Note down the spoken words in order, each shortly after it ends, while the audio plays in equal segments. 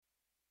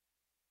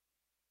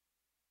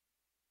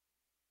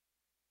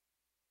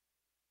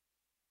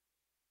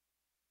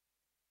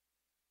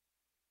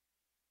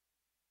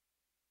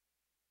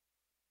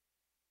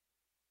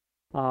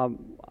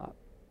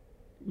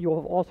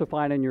You'll also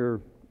find in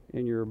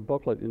your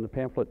booklet, in the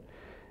pamphlet,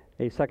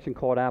 a section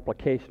called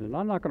application. And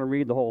I'm not going to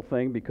read the whole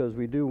thing because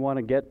we do want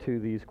to get to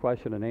these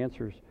question and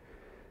answers.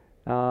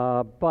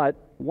 But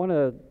want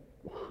to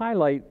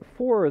highlight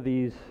 4 of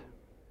these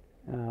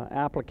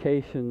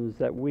applications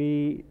that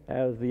we,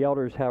 as the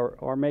elders,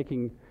 are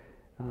making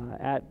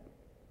at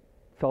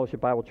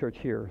Fellowship Bible Church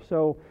here.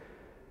 So,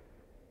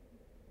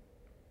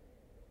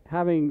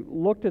 having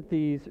looked at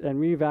these and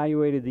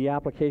reevaluated the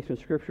application of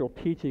scriptural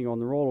teaching on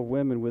the role of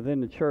women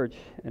within the church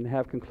and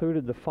have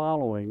concluded the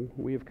following: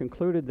 we have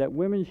concluded that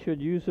women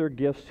should use their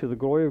gifts to the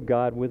glory of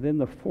God within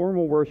the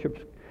formal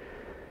worship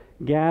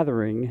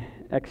gathering,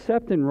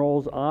 except in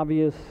roles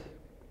obvious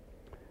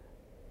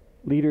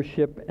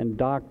leadership and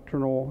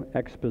doctrinal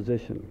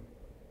exposition.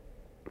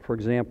 For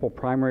example,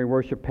 primary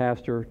worship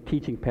pastor,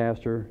 teaching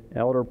pastor,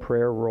 elder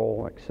prayer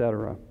role,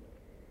 etc.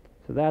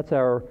 So that's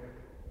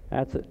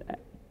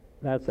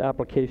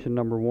application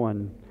number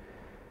 1.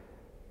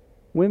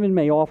 Women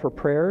may offer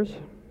prayers,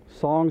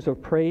 songs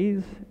of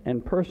praise,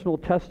 and personal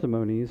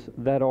testimonies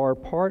that are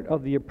part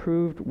of the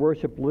approved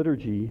worship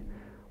liturgy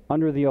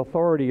under the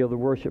authority of the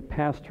worship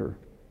pastor.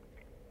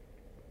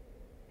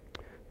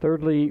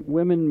 Thirdly,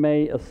 women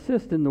may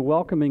assist in the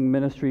welcoming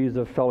ministries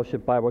of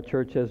Fellowship Bible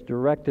Church as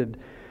directed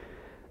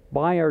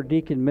by our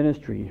deacon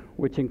ministry,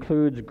 which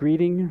includes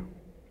greeting,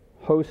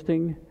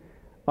 hosting,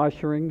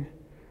 ushering,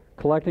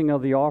 collecting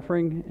of the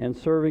offering, and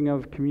serving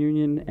of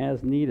communion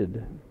as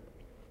needed.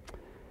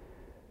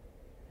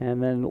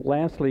 And then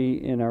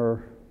lastly, in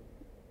our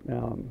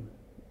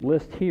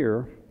list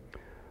here,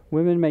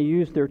 women may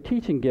use their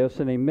teaching gifts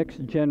in a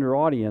mixed gender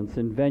audience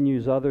in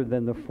venues other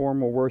than the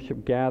formal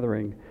worship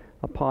gathering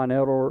upon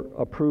elder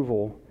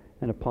approval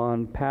and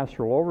upon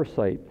pastoral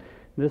oversight.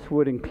 This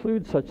would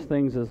include such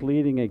things as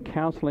leading a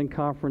counseling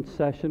conference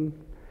session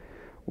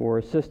or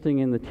assisting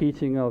in the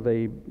teaching of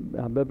a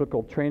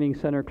biblical training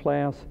center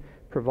class,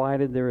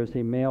 provided there is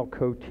a male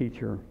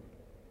co-teacher.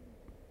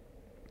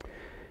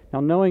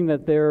 Now, knowing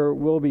that there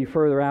will be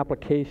further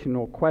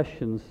applicational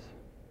questions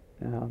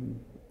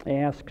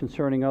asked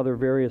concerning other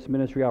various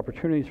ministry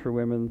opportunities for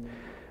women,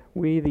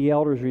 we, the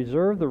elders,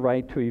 reserve the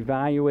right to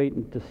evaluate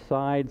and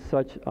decide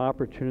such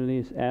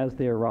opportunities as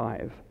they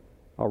arise.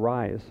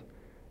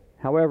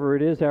 However,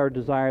 it is our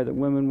desire that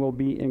women will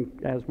be,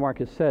 as Mark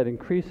has said,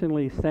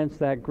 increasingly sense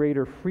that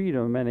greater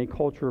freedom and a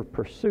culture of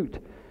pursuit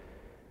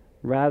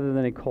rather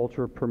than a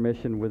culture of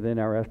permission within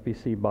our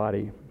FBC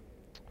body.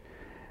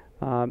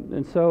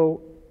 And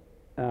so,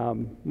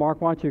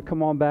 Mark, why don't you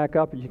come on back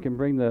up and you can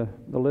bring the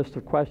list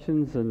of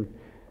questions. And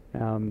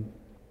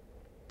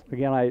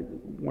again, I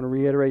want to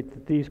reiterate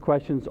that these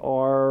questions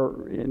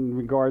are in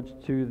regards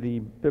to the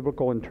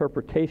biblical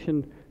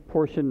interpretation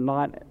portion,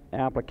 not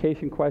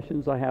application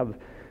questions. I have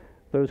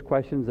those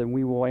questions and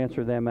we will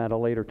answer them at a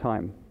later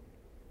time.